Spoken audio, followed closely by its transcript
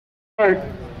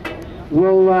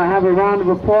We'll have a round of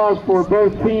applause for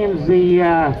both teams. The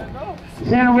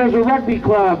Santa Rosa Rugby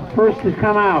Club, first to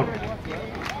come out.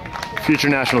 Future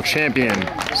national champion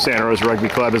Santa Rosa Rugby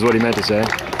Club is what he meant to say.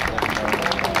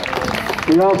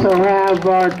 We also have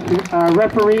our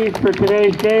referees for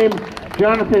today's game,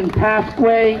 Jonathan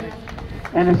Pasquay,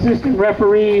 and assistant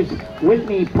referees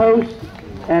Whitney Post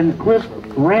and Cliff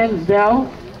Ransdell.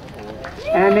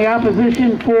 And the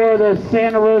opposition for the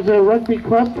Santa Rosa Rugby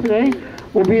Club today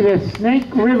will be the Snake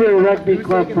River Rugby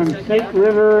Club from Snake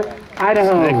River,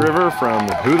 Idaho. Snake River from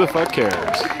Who the Fuck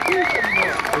Cares?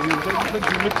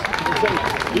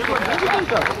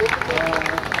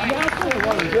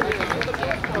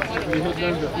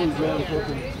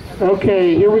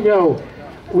 Okay, here we go.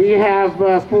 We have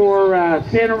for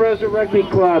Santa Rosa Rugby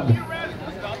Club,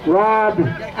 Rob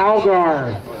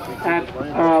Algar at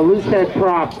loosehead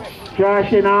prop,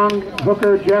 Josh Inong,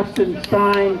 hooker Justin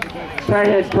Stein,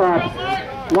 tighthead prop.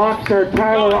 Locks are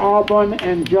Tyler Albon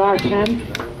and Josh Hent.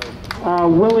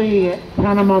 Willie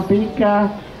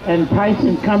Tanamabika and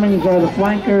Tyson Cummings are the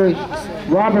flankers.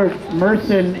 Robert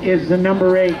Merson is the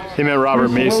number 8. He meant Robert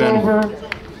Mason.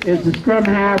 Is the scrum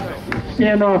half.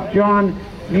 Standoff John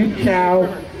Muchow.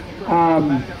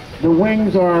 The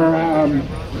wings are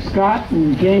Scott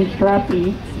and James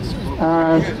Trappy.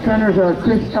 Centers are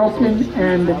Chris Elkin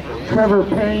and Trevor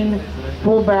Payne.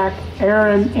 Fullback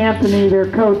Aaron Anthony, their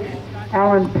coach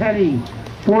Alan Petty.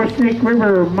 For Snake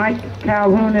River, Mike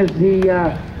Calhoun is the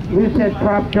loosehead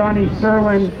prop. Johnny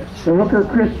Serlin, the hooker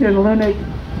Christian Lunig,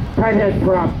 tighthead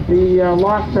prop. The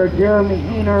locks are Jeremy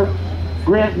Hayner,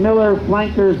 Grant Miller,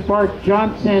 flankers Bart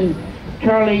Johnson,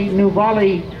 Charlie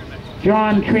Nuvali,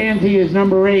 John Transy is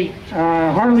number 8.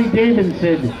 Harley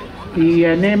Davidson,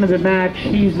 the name of the match,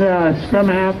 he's scrum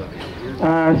half.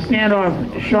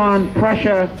 Standoff Sean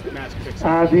Prussia.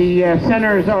 The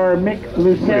centers are Mick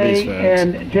Lucey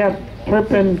and Jeff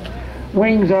Turpin.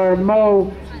 Wings are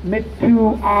Mo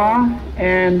Mitua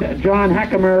and John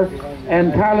Hackemer,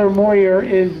 and Tyler Moyer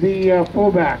is the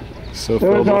fullback. So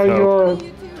those are your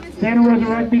Santa Rosa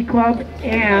Rugby Club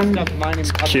and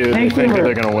it's cute. I think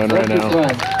they're going to win right now.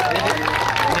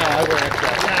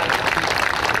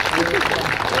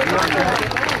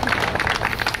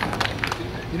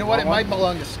 You know what? It might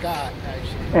belong to Scott,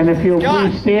 actually. And if you'll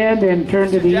please stand and turn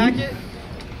to the east,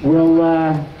 we'll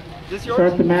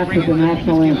start the match with the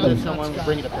national anthem.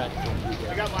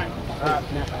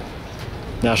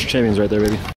 National champions right there,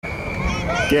 baby.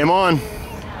 Game on.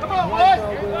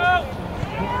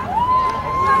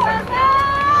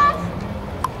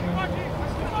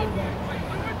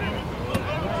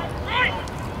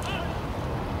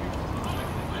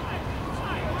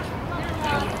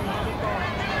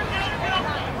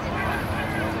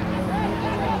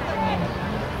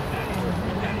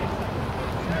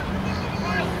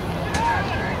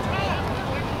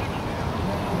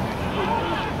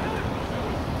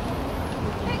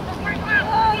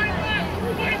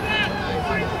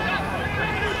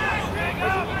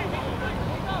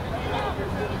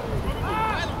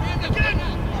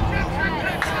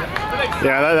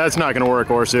 Yeah, that's not going to work,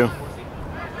 Orsu.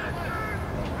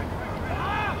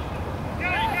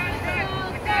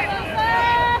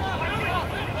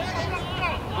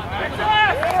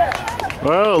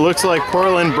 Well, it looks like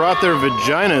Portland brought their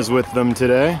vaginas with them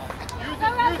today.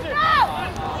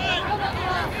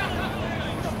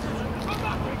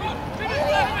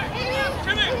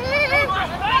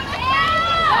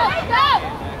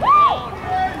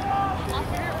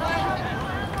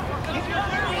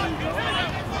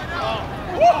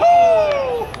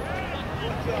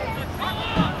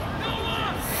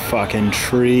 Fucking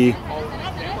tree.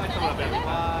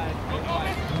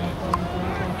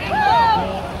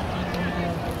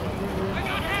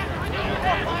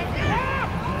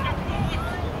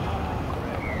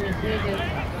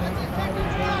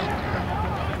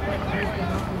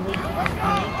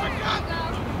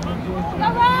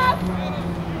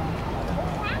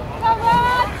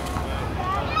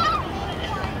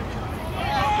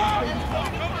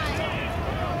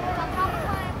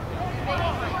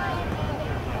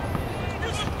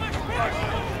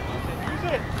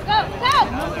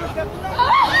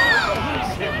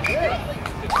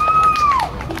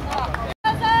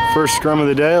 First scrum of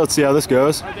the day. Let's see how this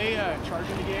goes. Are they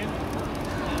charging the game?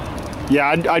 Yeah,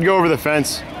 I'd go over the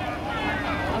fence.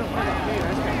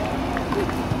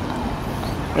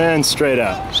 And straight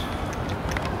out.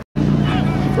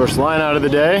 First line out of the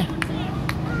day.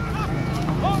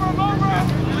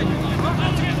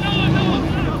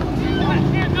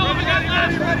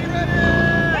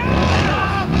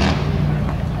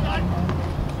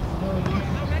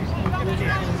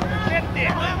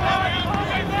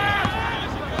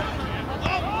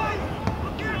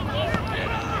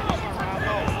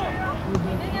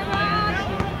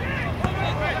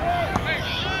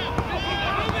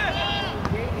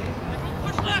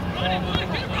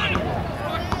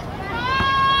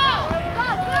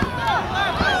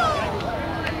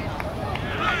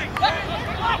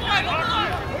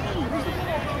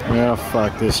 Oh,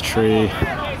 fuck this tree. Here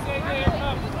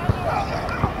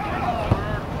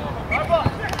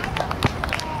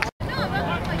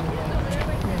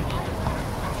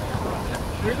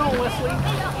you go, Wesley.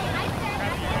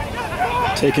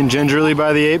 Taken gingerly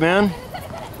by the 8-man.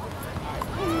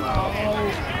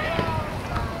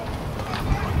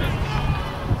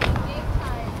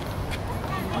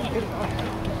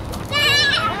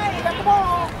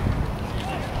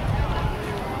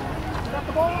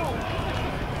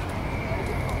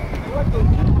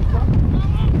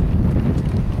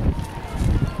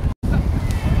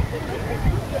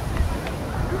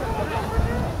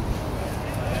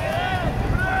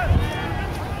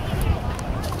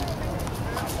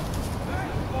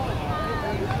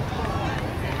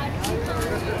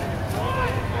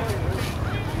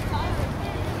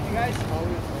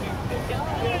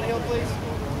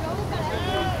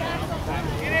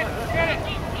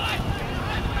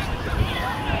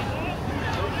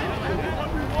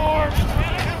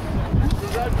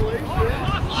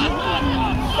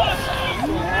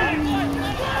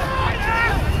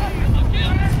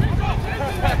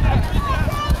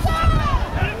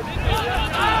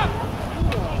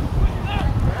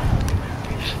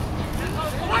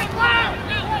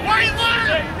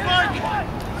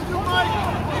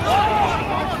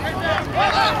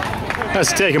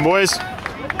 Nice taken, boys.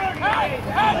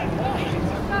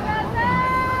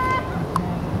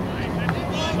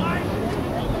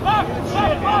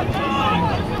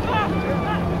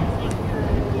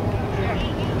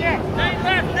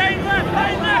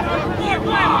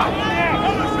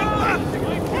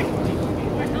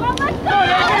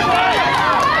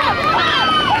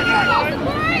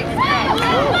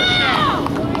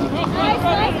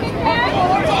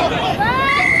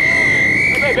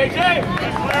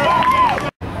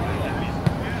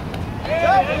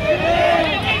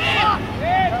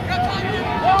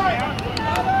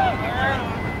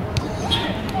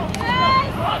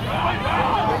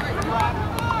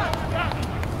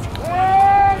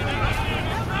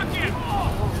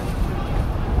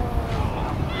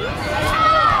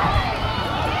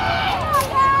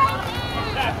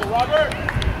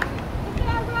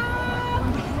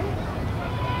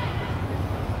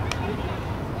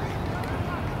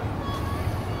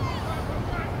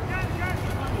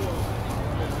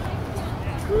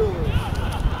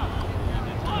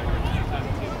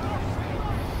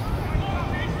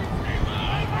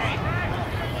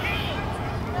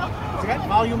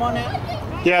 Volume on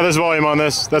that? Yeah, there's volume on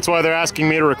this. That's why they're asking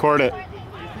me to record it. Picking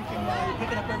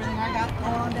up everything I got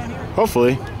going on down here?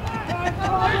 Hopefully.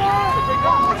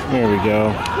 There we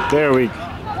go.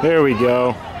 There we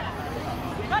go.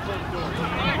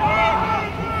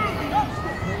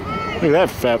 Look at that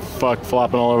fat fuck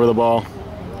flopping all over the ball.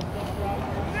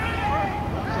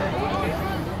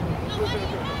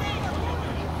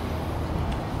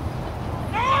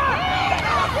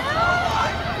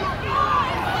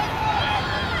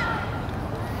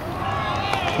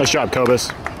 Nice job, Cobus.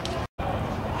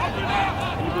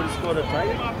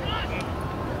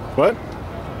 What?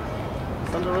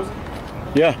 Rosa?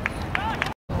 Yeah.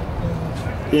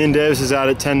 Ian Davis is out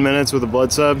at 10 minutes with a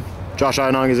blood sub. Josh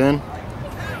Einong is in.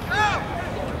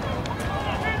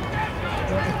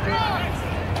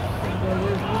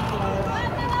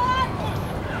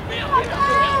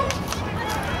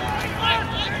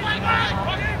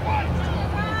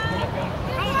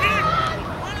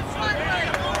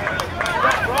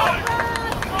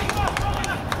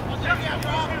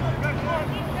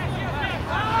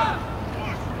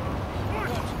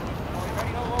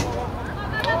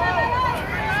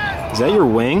 Is that your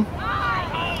wing?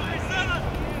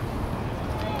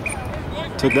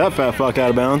 Took that fat fuck out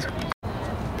of bounds.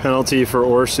 Penalty for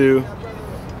Orsu.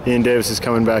 Ian Davis is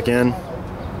coming back in.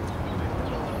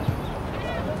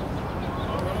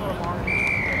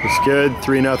 It's good.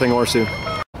 3-0 Orsu.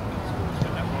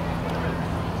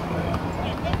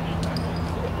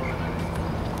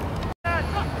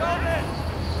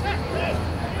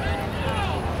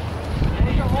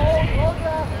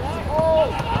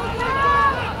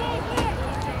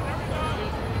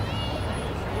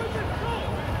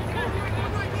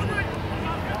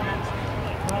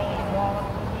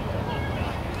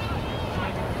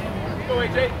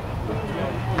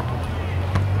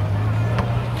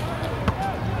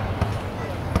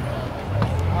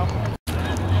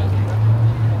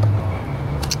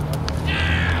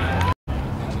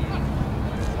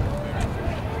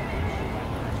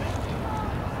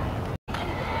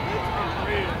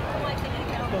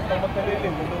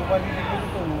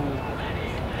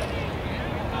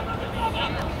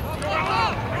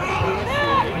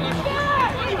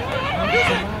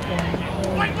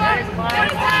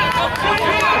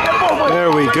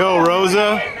 we go,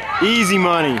 Rosa. Easy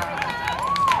money.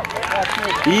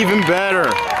 Even better.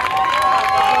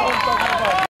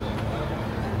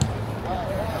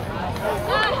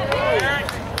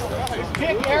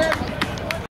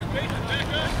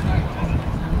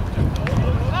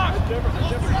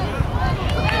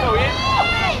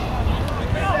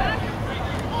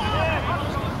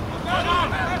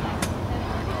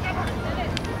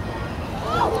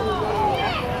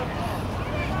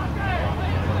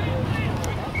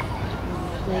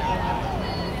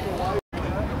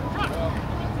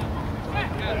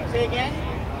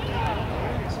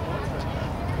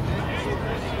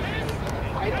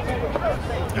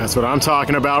 That's what I'm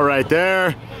talking about right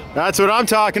there. That's what I'm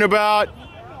talking about.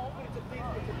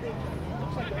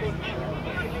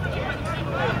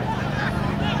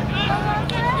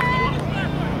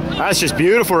 That's just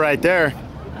beautiful right there.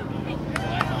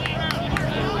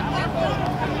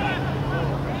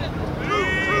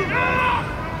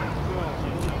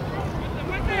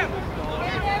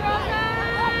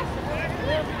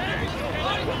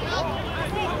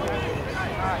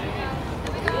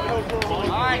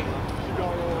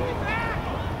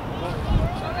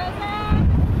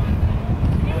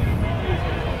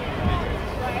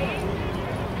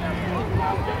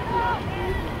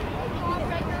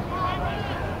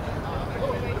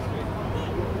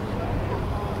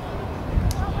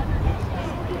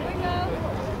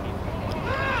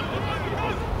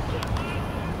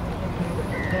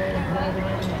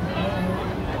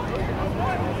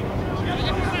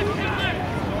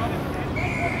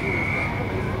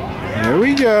 There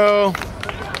we go.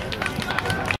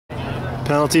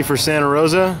 Penalty for Santa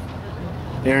Rosa.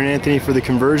 Aaron Anthony for the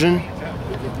conversion.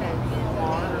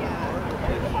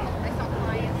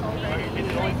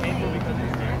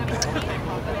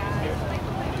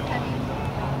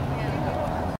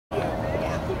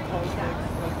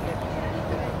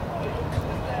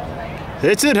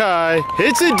 Hits it high,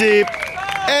 hits it deep,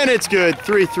 and it's good.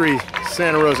 3-3,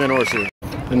 Santa Rosa and Orsu.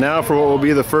 And now for what will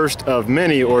be the first of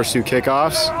many Orsu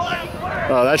kickoffs.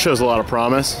 That shows a lot of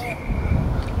promise.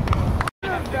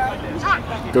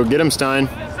 Go get him, Stein.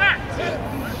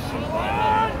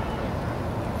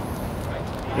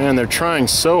 Man, they're trying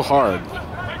so hard.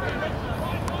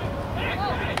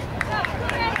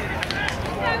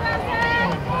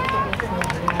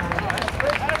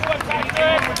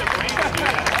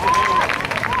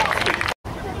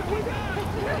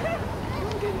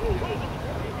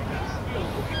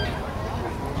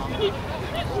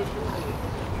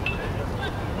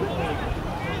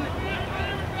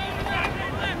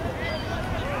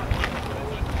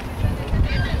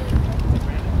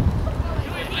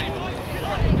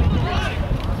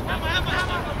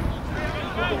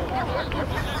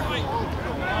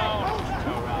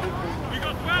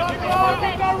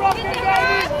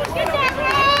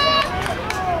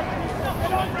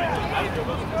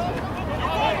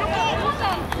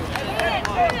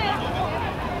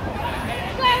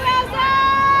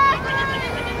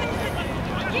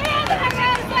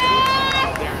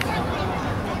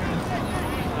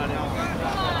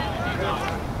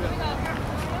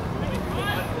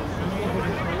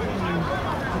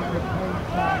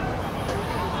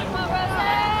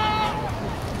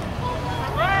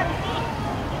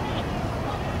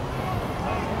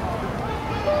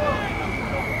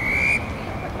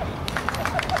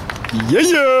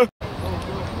 Yeah!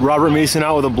 Robert Meeson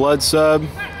out with a blood sub.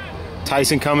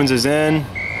 Tyson Cummins is in.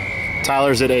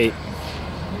 Tyler's at 8.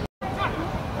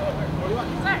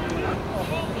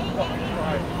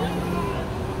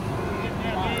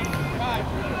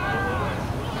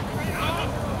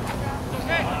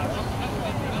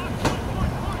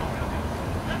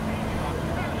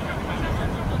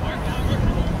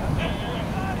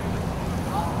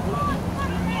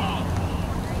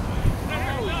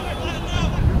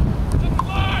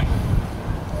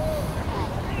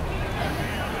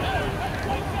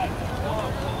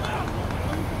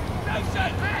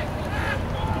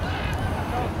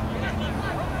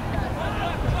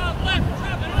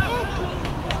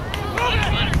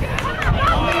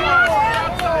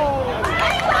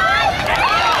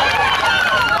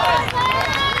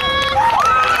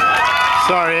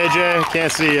 Sorry, AJ,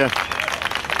 can't see you.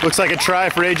 Looks like a try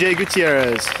for AJ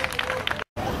Gutierrez.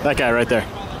 That guy right there.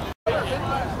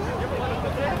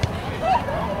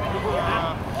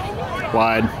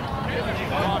 Wide.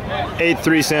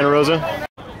 8-3 Santa Rosa.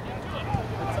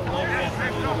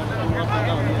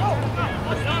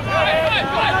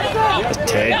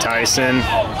 Take, Tyson.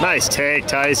 Nice take,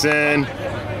 Tyson.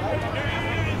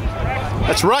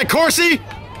 That's right, Corsi.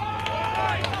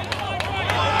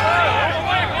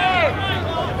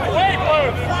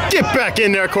 Get back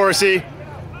in there, Corsi.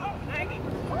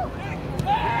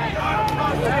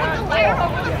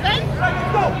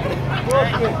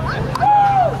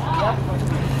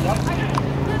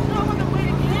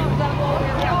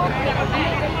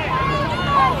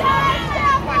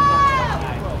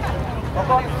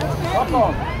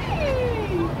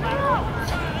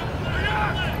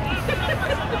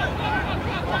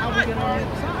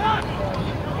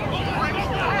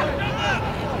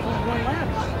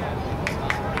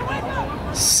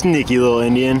 Sneaky little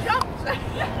Indian.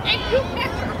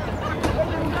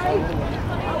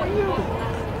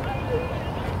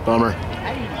 Bummer.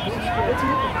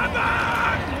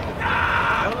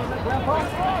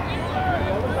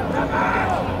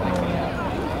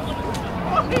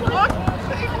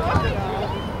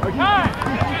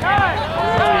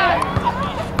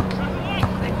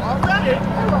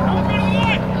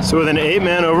 So with an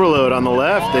 8-man overload on the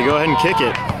left, they go ahead and kick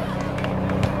it.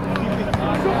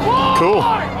 Cool.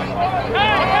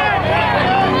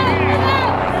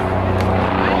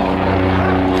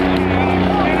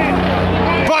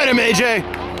 Fight him, AJ.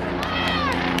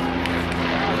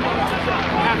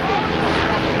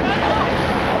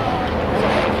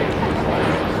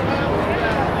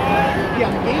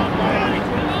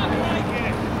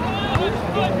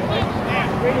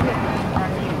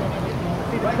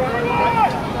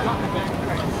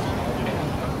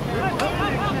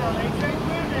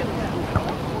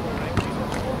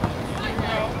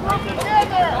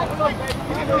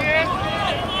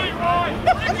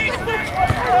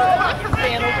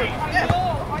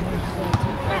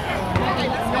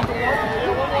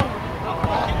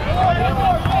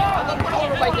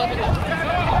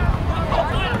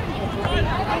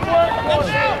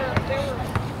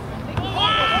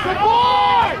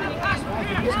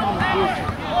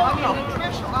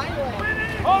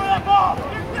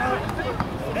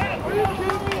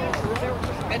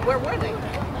 And where were they?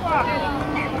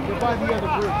 They're by the other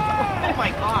group. Oh my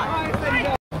God.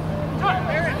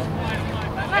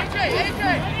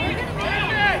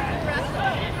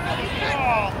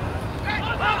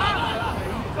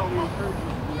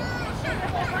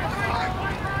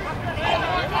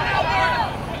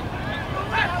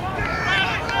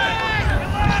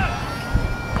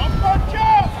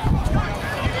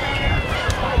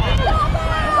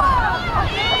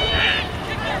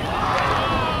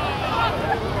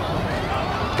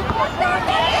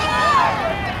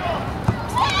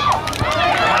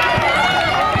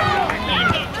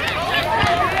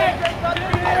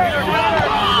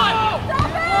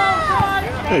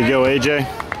 There you go, AJ.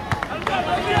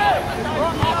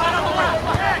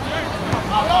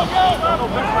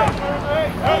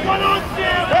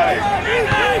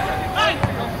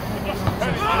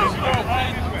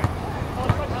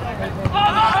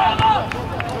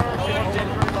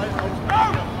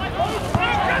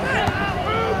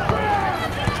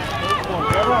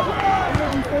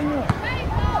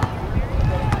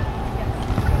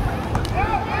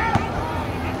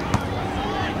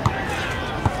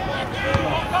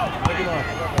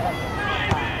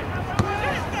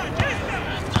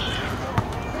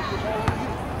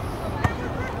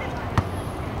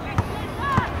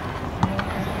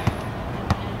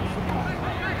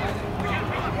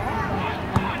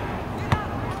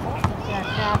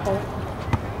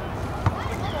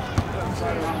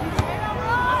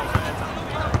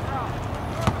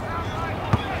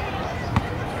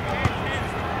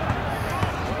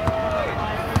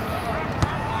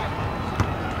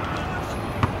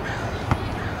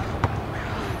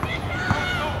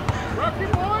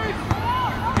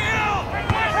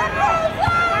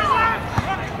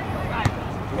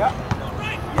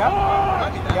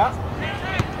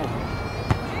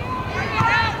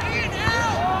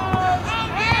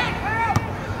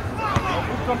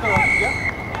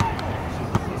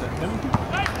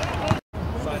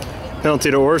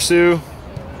 Penalty to Orsu.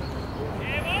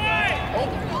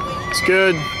 It's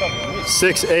good.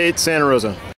 6-8 Santa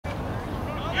Rosa.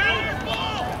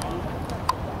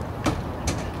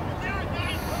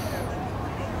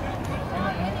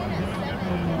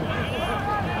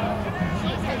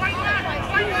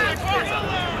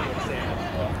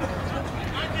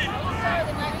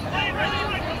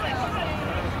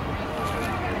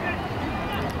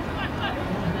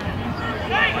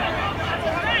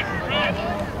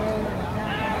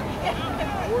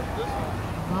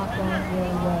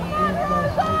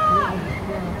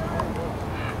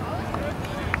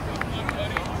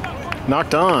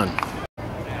 Knocked on.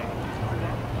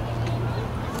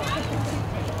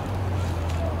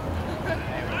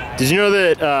 Did you know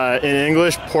that in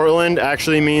English, Portland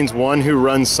actually means one who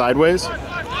runs sideways?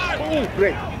 Oh,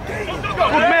 great. Good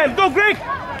man, go Greg!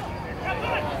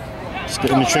 Just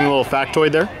an interesting little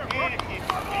factoid there.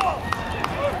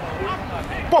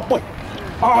 Pop boy.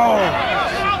 Oh.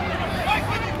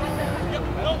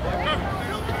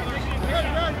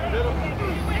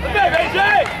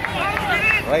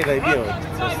 Right idea.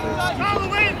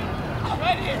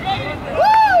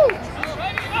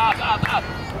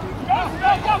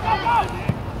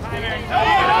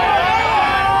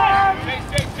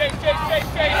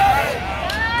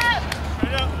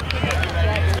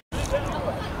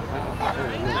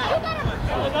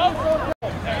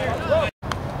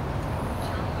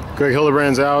 Greg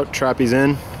Hildebrand's out, Trappy's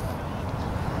in.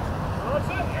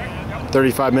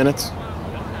 35 minutes.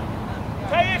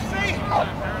 KFC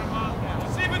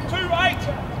 728.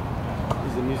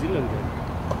 He's a New Zealand guy.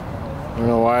 I don't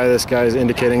know why this guy's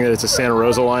indicating that it's a Santa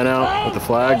Rosa line out with the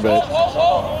flag, but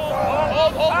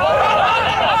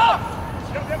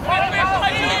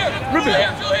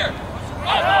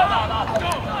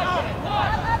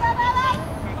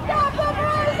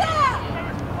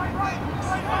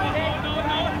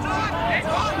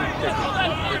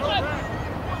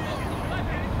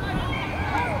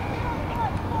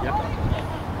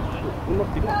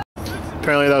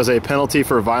apparently that was a penalty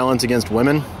for violence against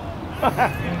women.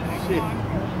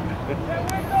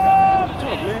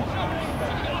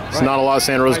 There's not a lot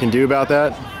Santa Rosa can do about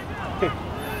that.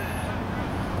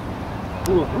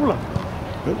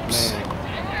 Oops.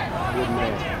 Good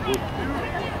man.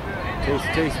 Good.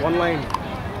 Chase, one lane.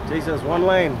 Chase us, one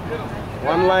lane.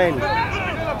 One lane.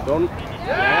 Don't.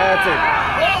 That's it.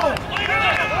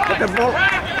 Get the ball.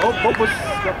 Oh, Popus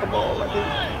got the ball, I think.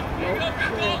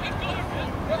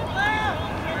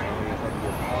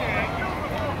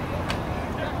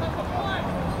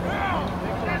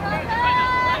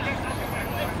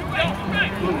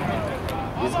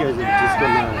 These guys are just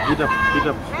gonna beat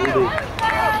up all day.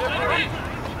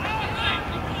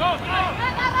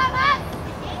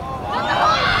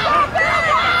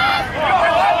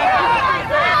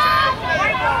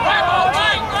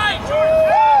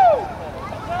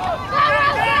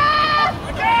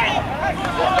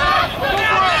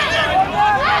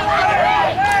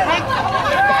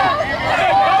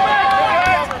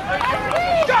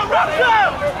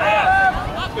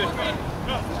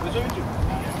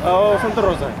 Oh, Santa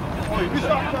Rosa.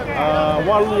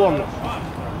 1-1.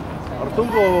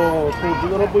 Artungo ko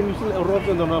digoro po misil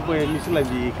Europe na po misil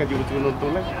di kadibu tuno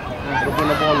tuno. Robo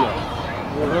na bola.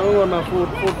 Robo na foot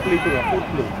play to foot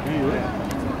play.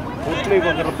 Foot play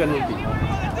ba karo penalty.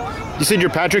 You said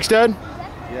you're Patrick's dad?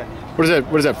 Yeah. What is that?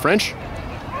 What is that, French?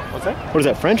 What's that? What is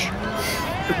that, French?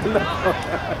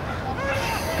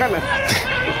 Kinda.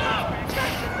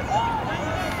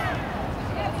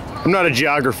 I'm not a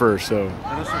geographer, so.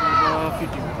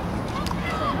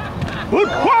 Good.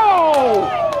 Whoa!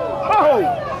 Whoa!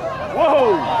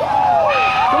 Whoa!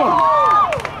 Come on!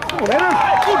 Come on, Aaron!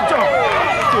 Good job!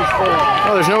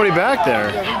 Oh, there's nobody back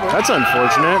there. That's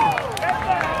unfortunate.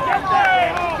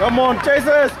 Come on, chase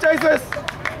us! Chase us!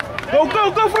 Go,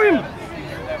 go, go for him!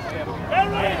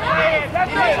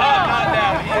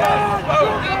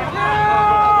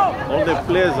 All the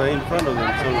players are in front of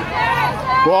them, so.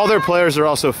 Well, all their players are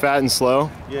also fat and slow.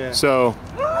 Yeah. So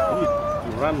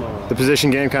Run the position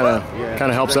game kind of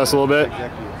helps us a little bit.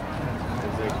 Exactly.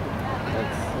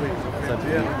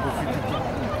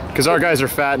 That's Because our guys are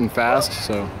fat and fast,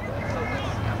 so.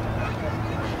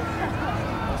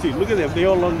 See, look at them. They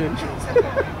all on their knees.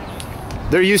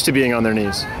 They're used to being on their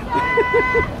knees. Come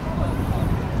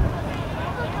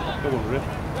on, ref.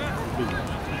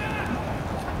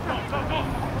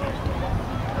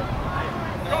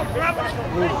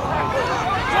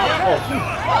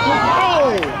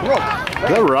 Is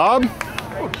that Rob?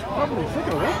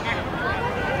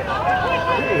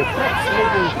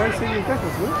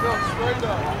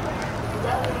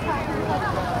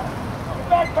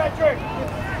 Patrick!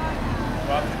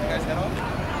 Rob, did you guys head off?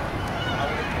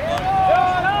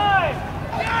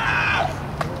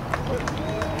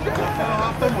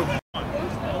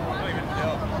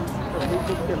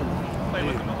 Play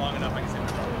with him long enough, I can see him.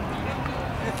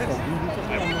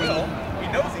 He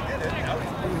knows he did it. He knows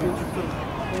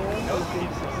he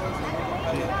did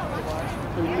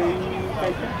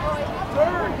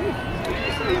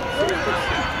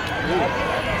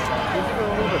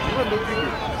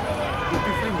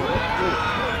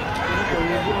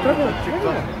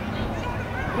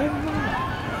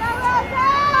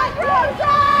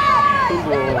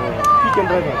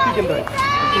Pick and drive.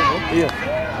 Iya.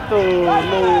 Atau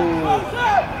mau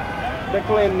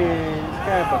backline ni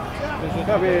siapa?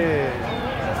 Siapa?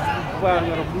 Bang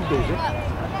orang bulldoz ya.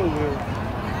 Atau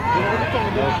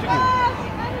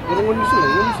dorong musuh.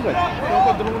 Apa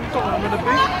dorong musuh mana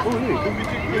baik? Oh ni,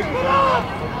 kompetisi baik.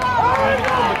 Ini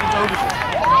kita makin jauh di sini.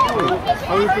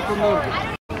 Ayo kita nak.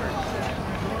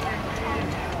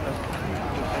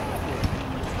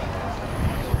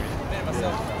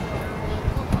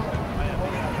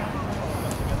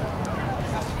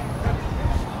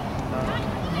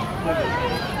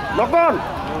 Lock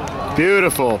on.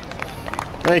 Beautiful.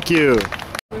 Thank you.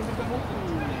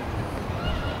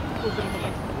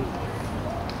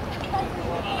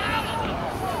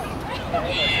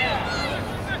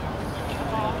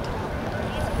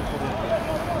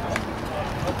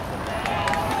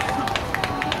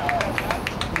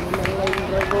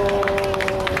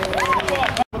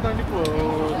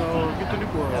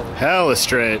 Hella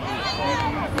straight.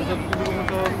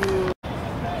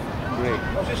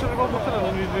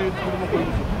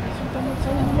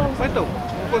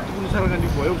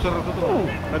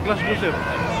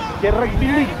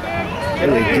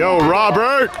 There you go,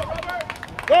 Robert.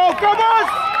 Go, come on!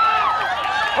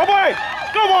 Go, boy!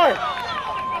 Go, boy!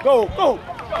 Go, go!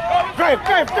 Drive,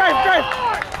 drive, drive, drive!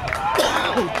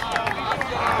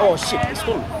 Oh shit, it's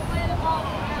full.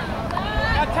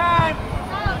 Got time!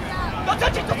 Don't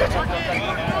touch it, don't touch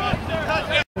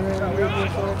it!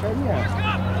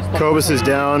 Kobus is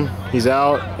down, he's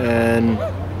out, and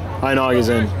Einog is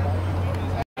in.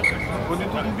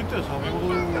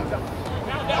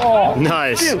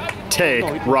 Nice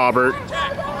take, Robert.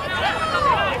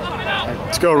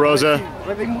 Let's go, Rosa.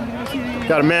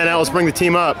 Got a man out, let's bring the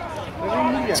team up.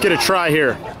 Let's get a try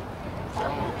here.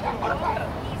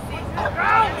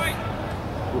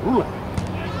 Good one.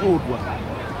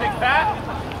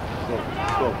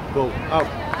 Go, go, out.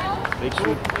 Make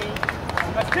sure.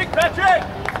 Let's kick, Patrick!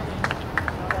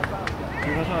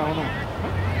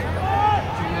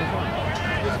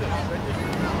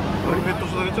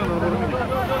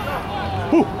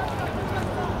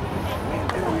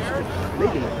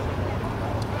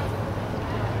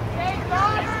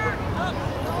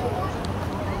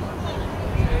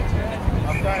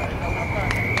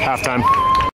 Halftime.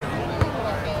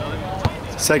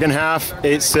 Second half,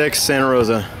 8-6, Santa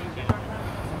Rosa.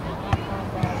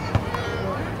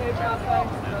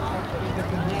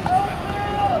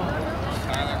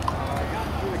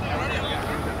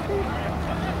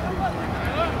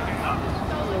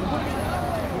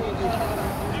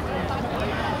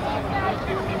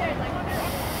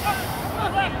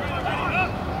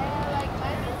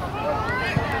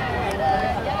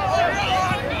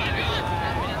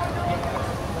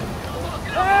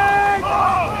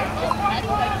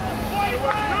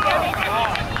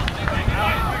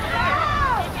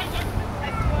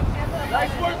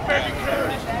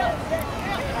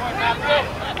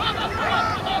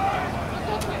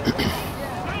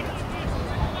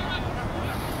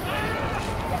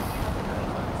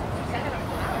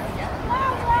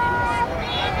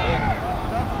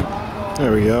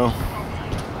 There we go.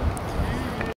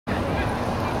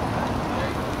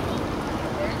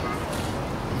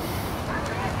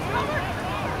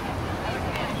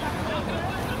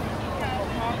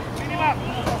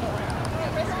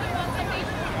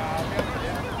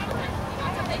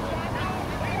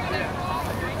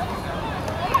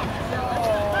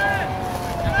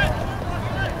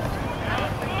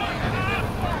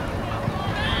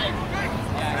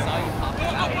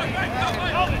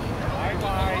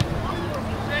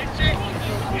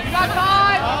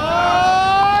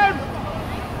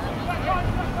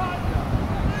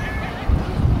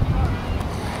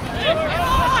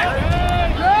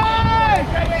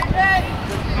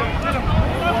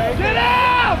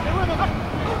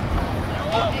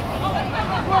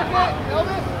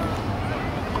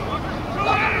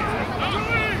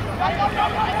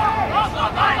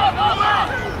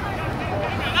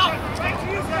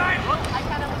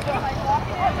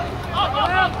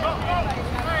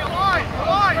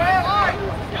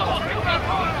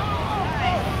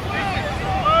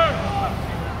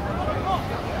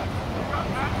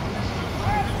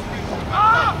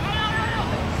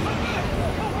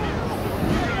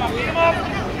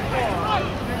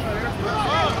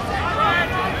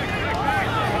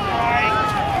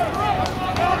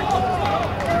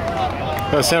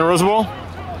 Santa Rosa ball.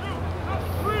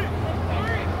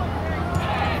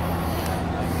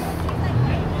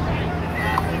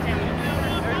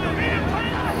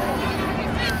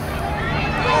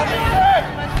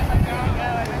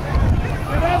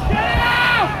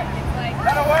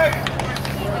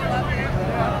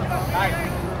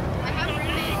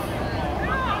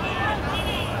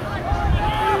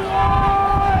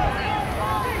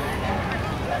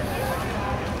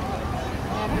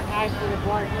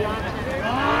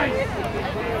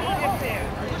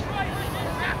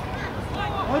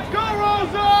 Let's go,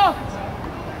 Rosa!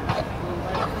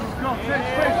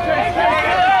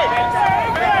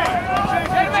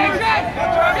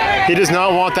 He does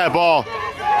not want that ball.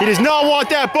 He does not want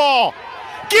that ball.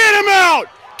 Get him out!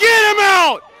 Get him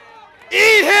out!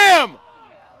 Eat him!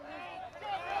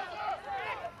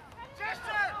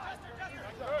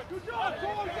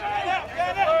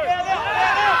 Get it!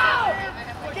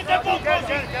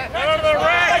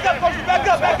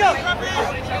 Back up!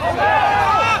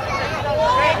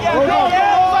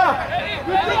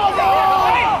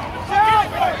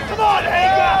 Come on,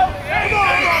 Hager!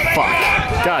 Fuck.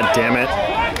 God damn it.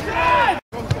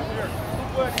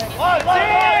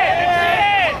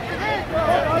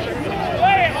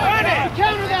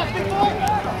 Counter that, big boy!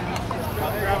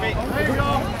 There you go!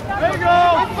 There you go!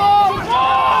 Good ball!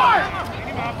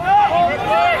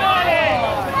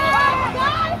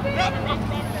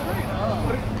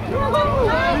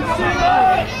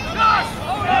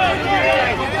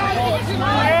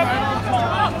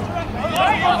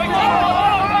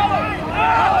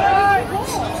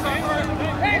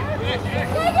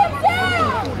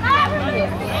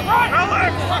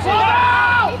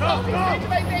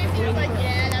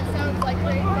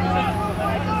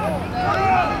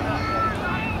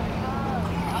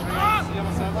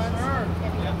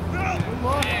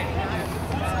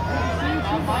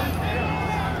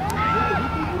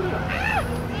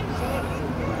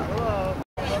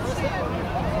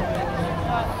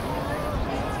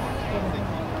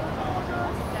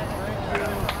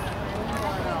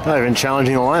 Not even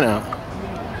challenging the lineout.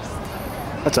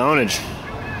 That's ownage.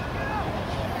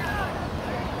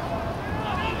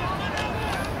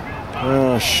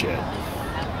 Oh shit.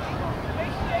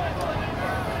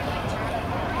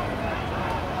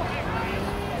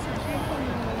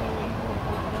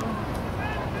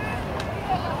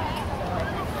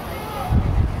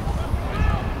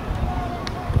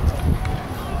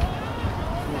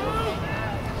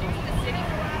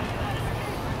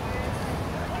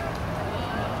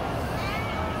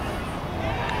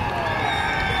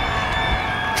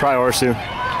 Try Orsu.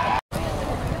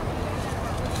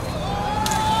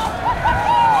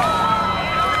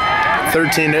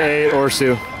 (13 to 8)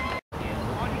 Orsu.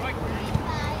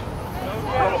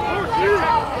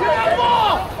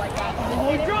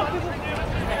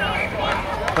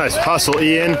 Nice hustle,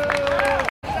 Ian.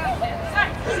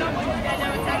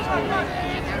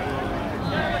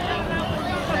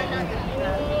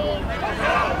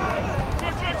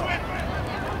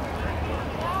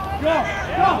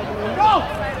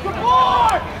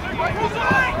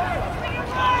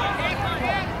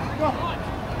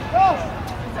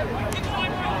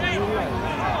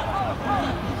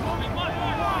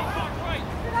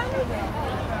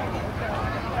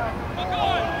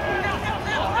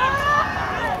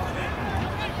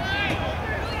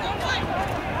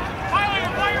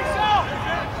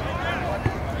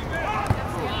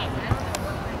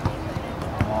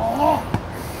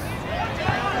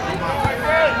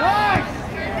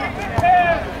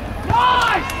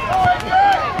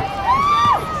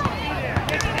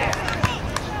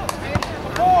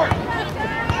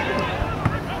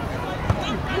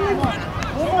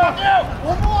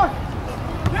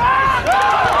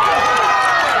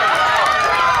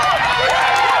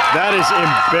 That is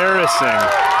embarrassing.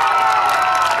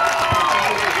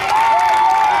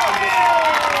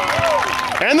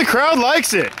 And the crowd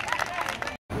likes it.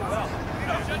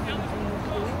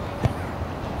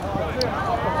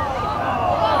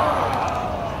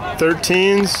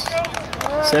 (13s)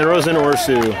 Santa Rosa and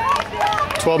Orsu.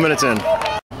 12 minutes in.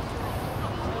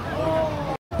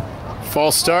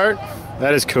 False start.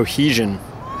 That is cohesion.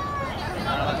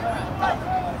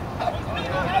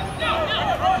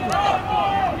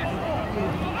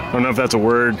 I don't know if that's a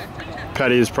word.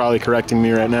 Petty is probably correcting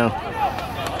me right now.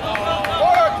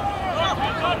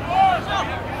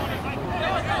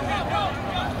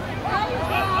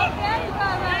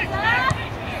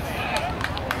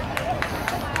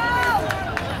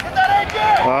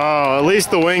 Oh, at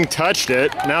least the wing touched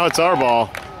it. Now it's our ball.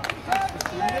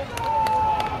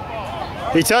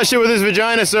 He touched it with his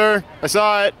vagina, sir. I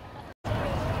saw it.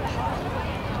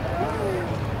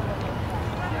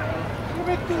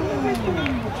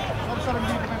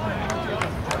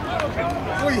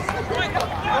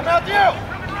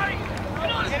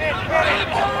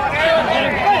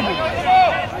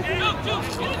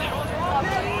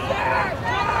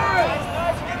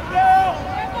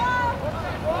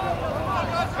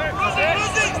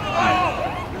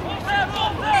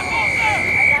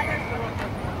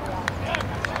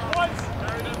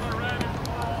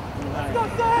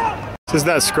 This is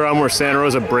that scrum where Santa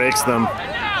Rosa breaks them.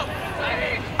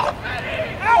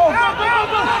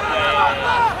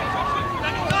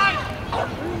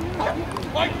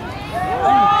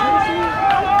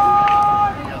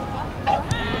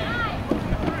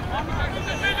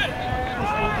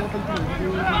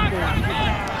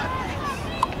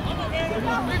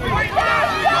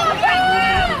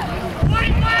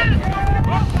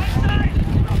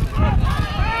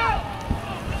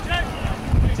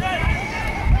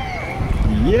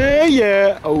 Yeah,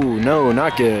 yeah. Oh, no,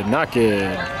 not good, not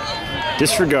good.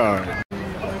 Disregard.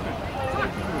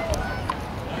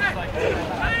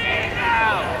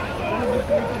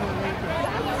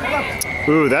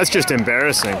 Ooh, that's just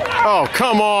embarrassing. Oh,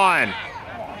 come on!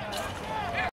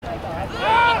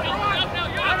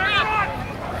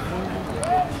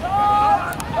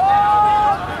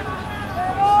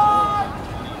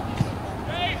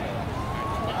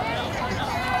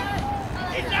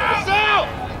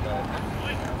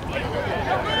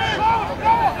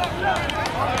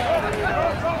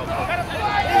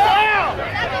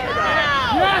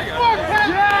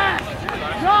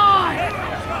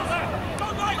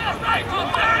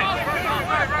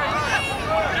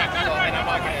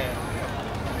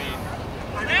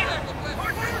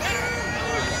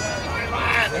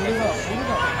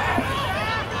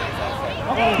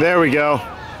 There we go.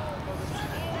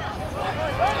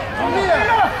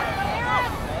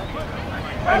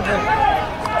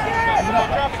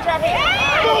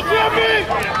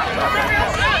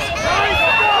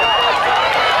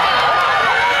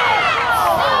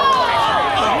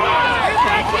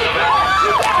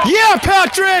 Yeah,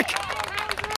 Patrick!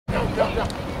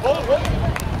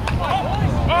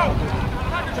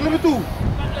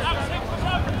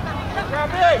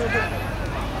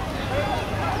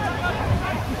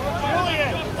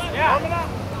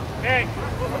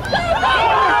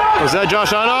 Was that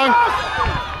Josh Anong?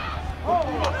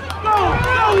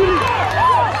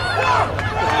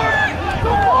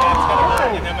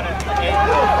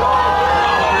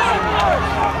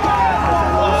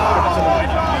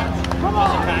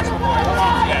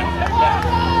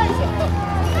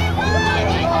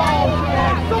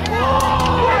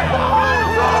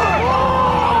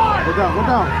 Go down, go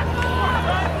down.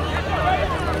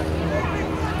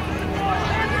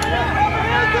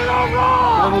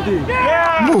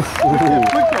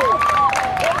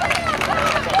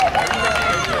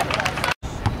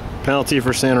 Penalty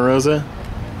for Santa Rosa.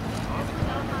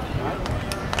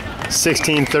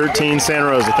 16-13 Santa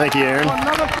Rosa. Thank you, Aaron.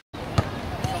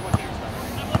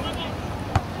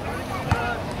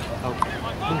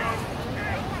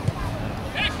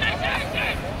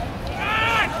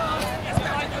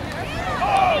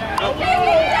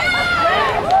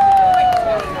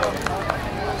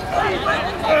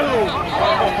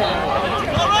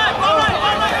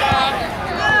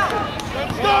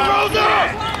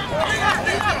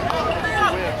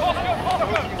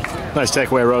 Nice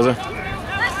takeaway, Rosa.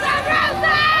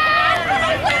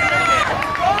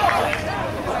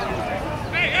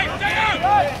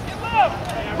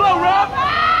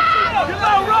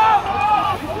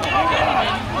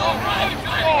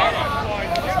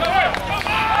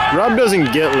 Rob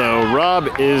doesn't get low, Rob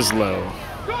is low.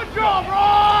 Good job,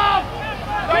 Rob!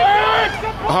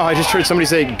 Oh, I just heard somebody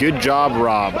say, good job,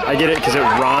 Rob. I get it because it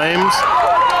rhymes.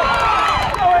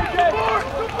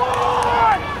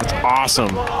 That's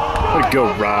awesome. Way to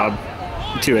go, Rob.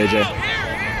 You too, AJ.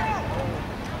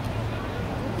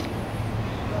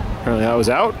 Apparently that was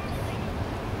out.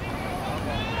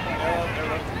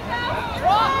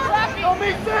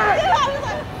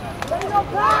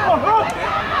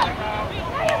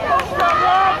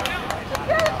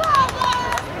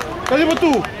 Kali mo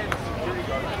tu.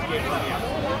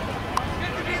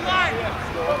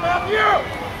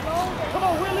 Come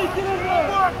on, Willie, get in there!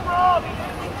 Work, Rob!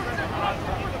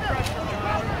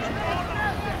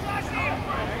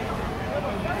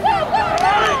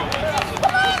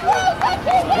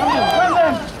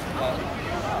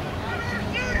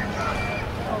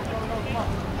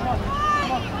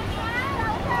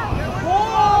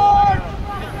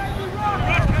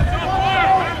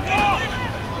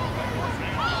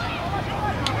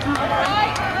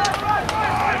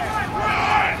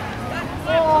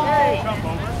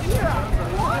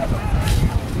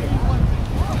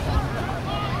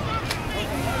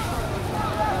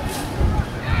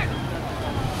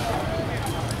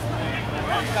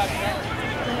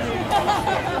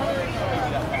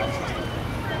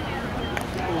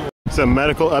 It's a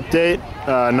medical update.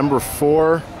 Number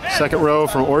 4, second row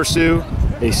from Orsu.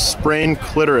 A sprained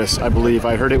clitoris, I believe.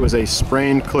 I heard it was a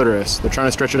sprained clitoris. They're trying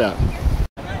to stretch it out.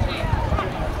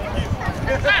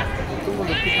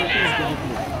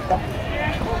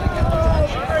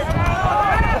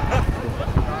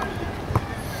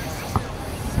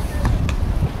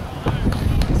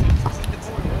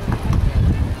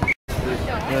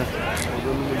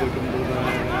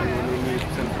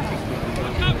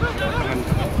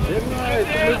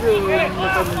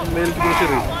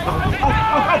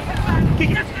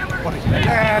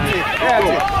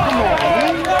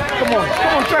 Come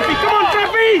on, Treffy, come on,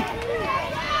 Treffy!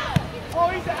 Oh,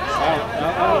 he's out!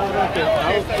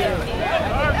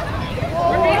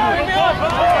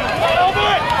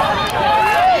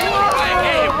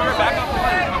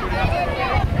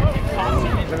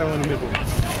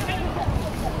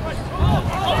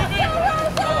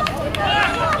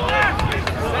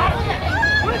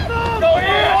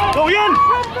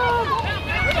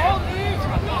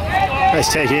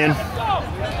 Nice take in.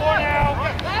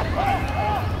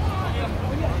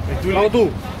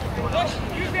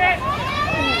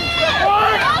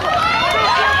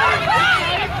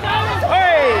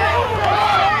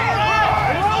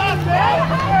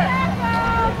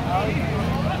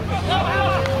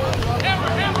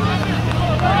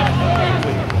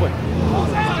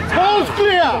 Goal's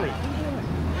clear!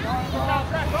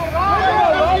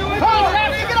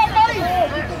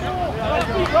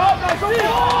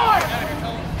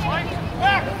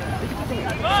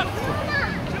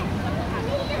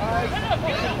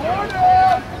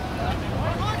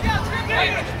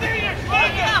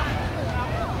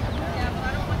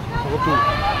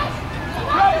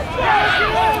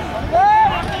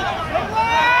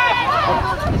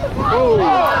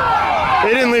 He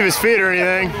didn't leave his feet or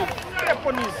anything.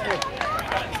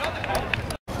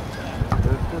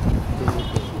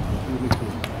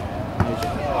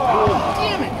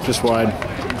 Just wide.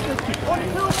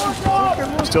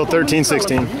 Still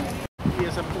 13-16.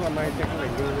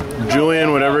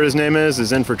 Julian, whatever his name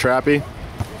is in for Trappy.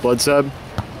 Blood sub.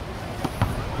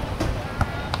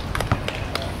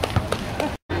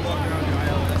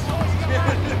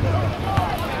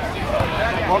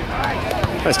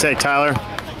 Nice take, Tyler.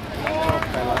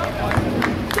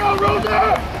 Go,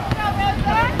 Rosa!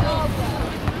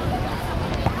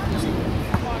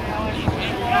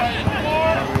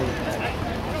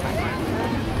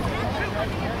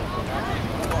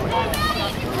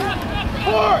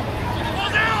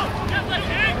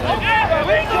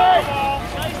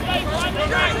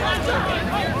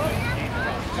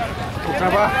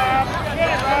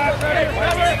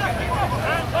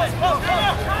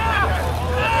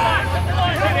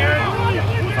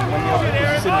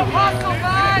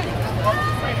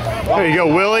 There you go,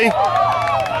 Willie.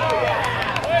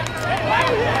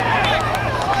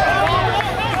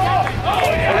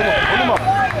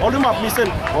 Hold him up, listen.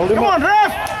 Hold him up. Come on,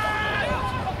 ref!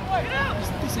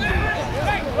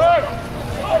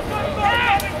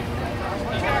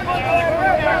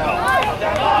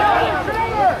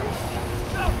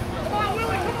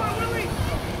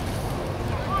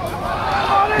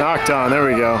 Knocked on, there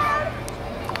we go.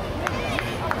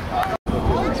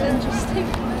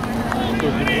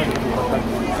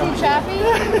 Some Chappy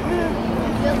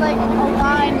feels like a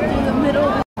line through the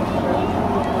middle.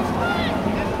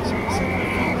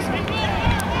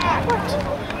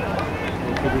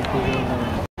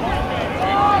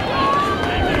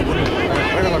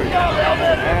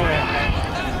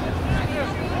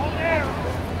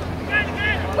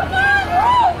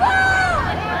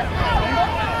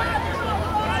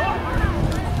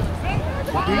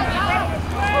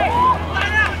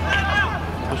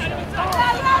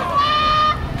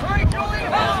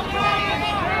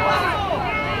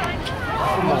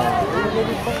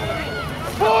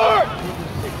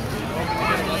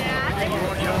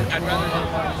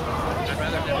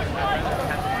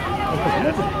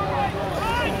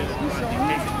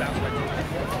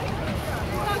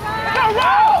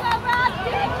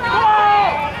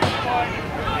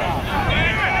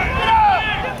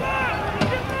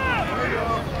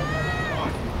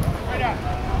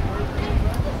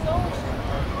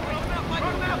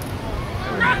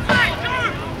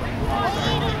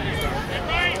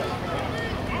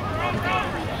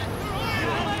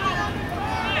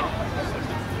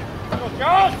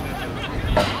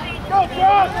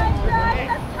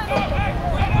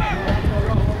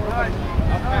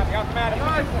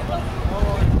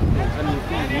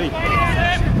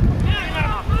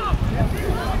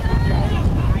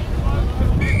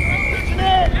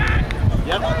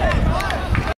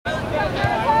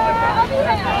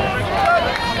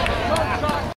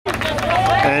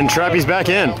 And Trappy's back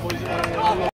in.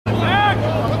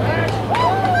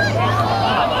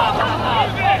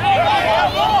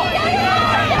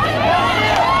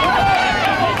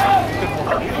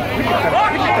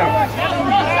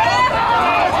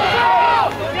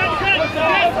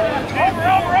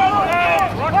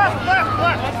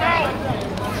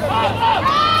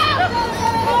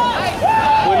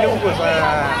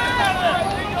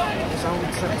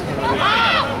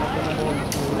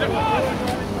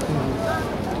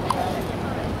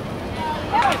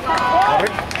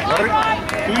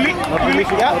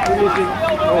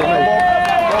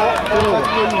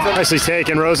 Nicely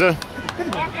taken, Rosa.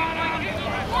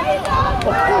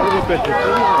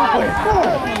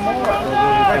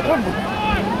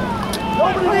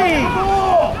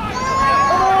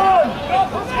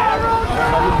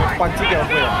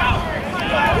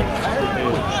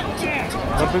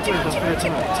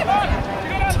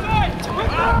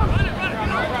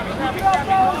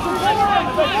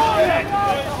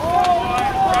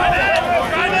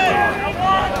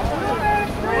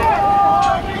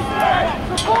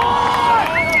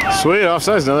 Sweet,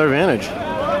 offside's another advantage.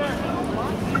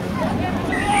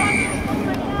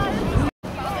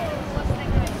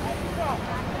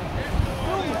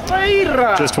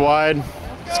 Just wide,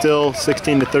 still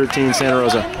 16-13 Santa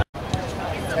Rosa.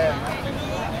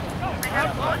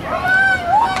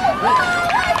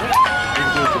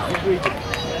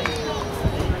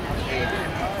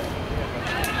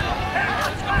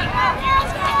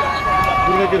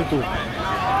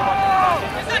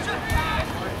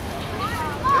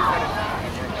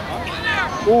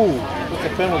 Ooh, that's a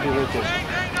penalty right there.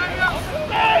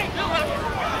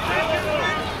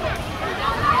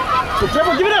 So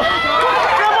Trevor, give it up!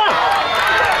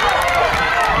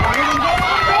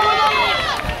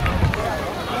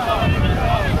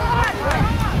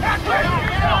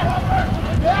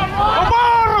 Come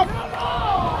on!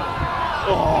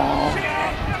 Oh.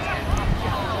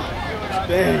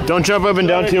 Don't jump up and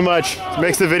down too much. It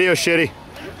makes the video shitty.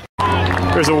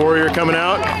 There's a warrior coming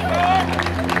out.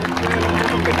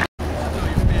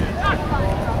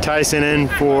 Tyson in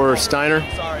for Steiner.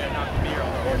 Sorry, I'm not the beer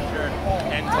on your shirt.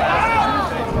 And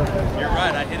you're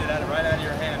right, I hit it right out of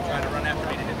your hand, trying to run after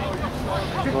me to hit me.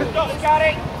 Go,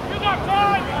 Scotty! You got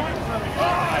time!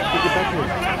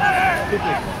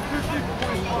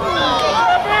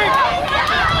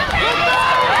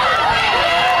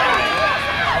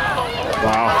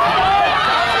 Wow.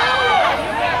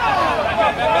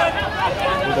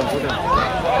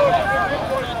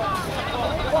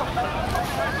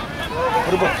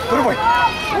 Put it away.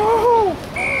 Woohoo!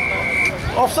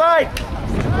 Offside!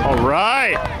 All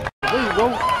right. There you go.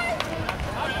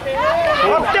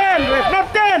 Not 10, ref, not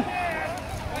 10!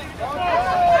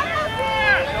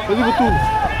 Pwede mo 2.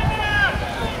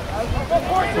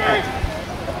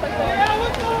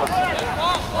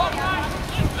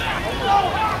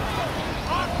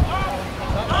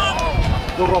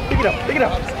 Go, Rob, pick it up, pick it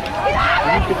up.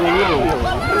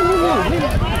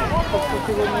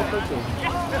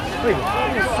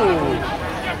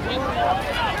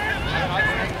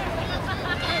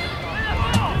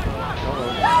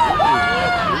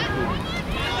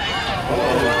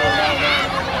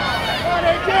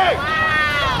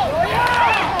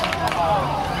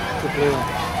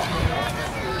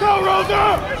 Go, Rosa!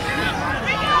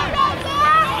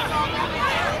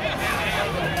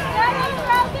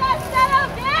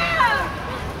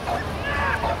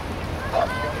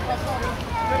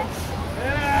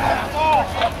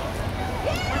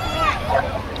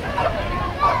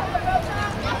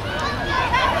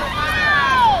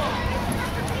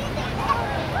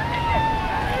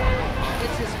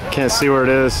 Can't see where it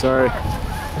is, sorry.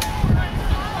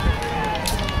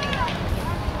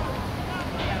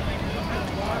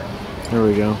 There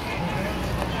we go.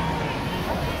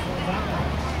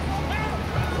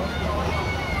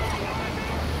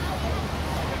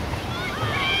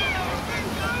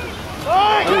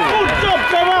 Good job,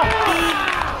 Trevor!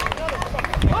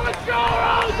 Let's go,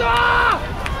 Rosa!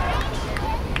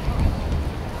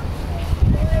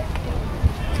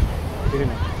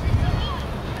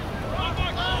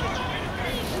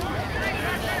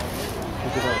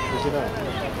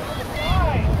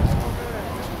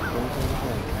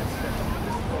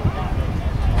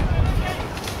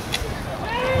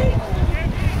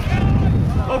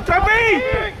 Oh, Trappy!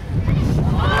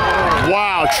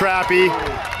 Wow, Trappy.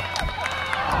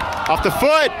 Off the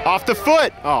foot, off the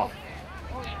foot. Oh.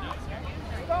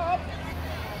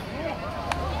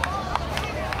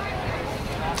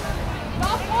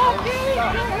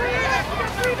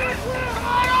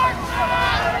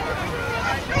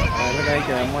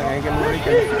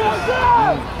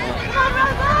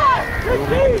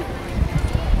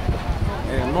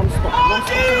 Non-stop.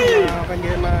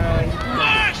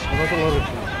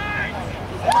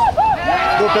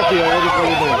 Go, Trappy, I already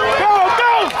called you there. Go,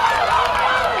 go!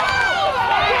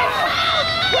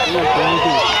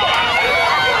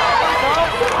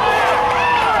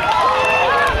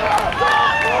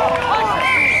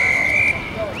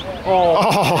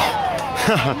 Oh.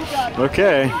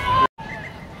 Okay.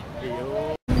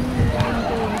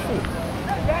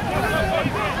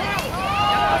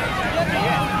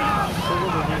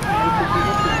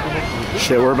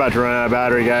 Shit, we're about to run out of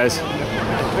battery, guys.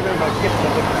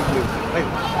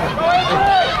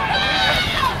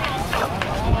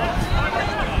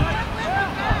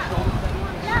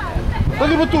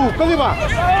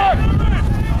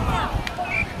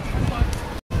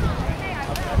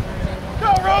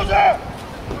 Go, Rosa!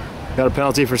 Got a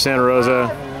penalty for Santa Rosa,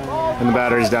 and the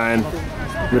battery's dying.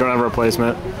 We don't have a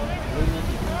replacement.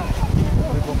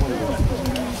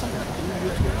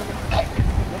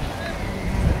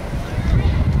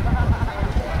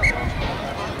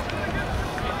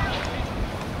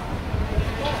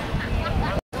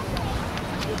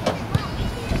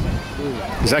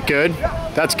 Is that good?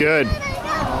 That's good.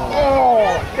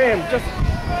 Oh, damn, just...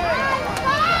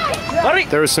 Hurry!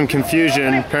 There was some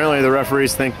confusion. Apparently the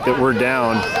referees think that we're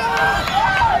down.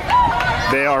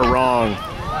 They are wrong.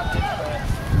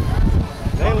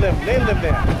 Nail them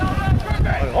there.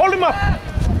 Hold him up!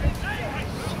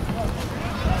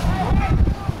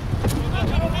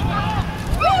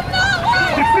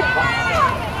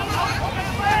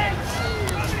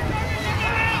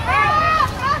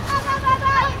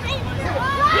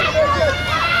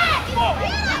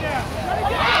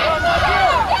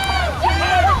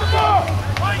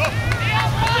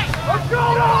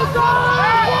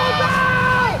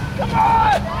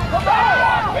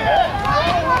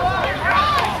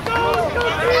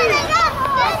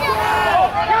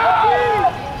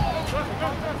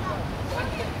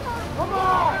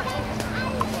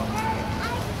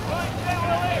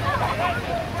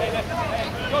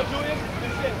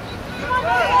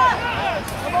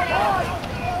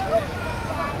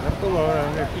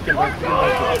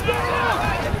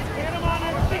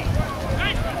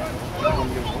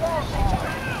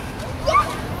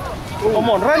 Come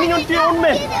on, running on your own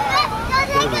man.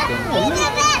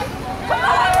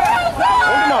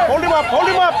 Hold him up, hold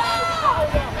him up.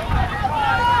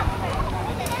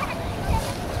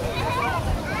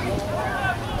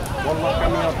 One more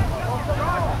coming up.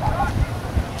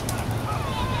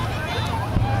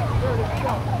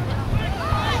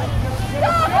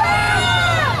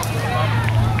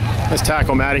 Nice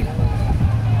tackle, Maddie.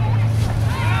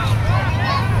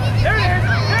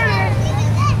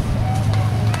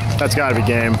 That's got to be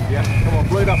game. Yeah, come on,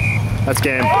 play it up. That's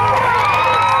game.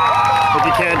 If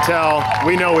you can't tell,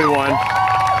 we know we won.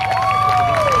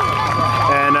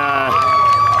 And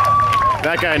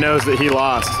that guy knows that he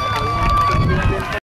lost.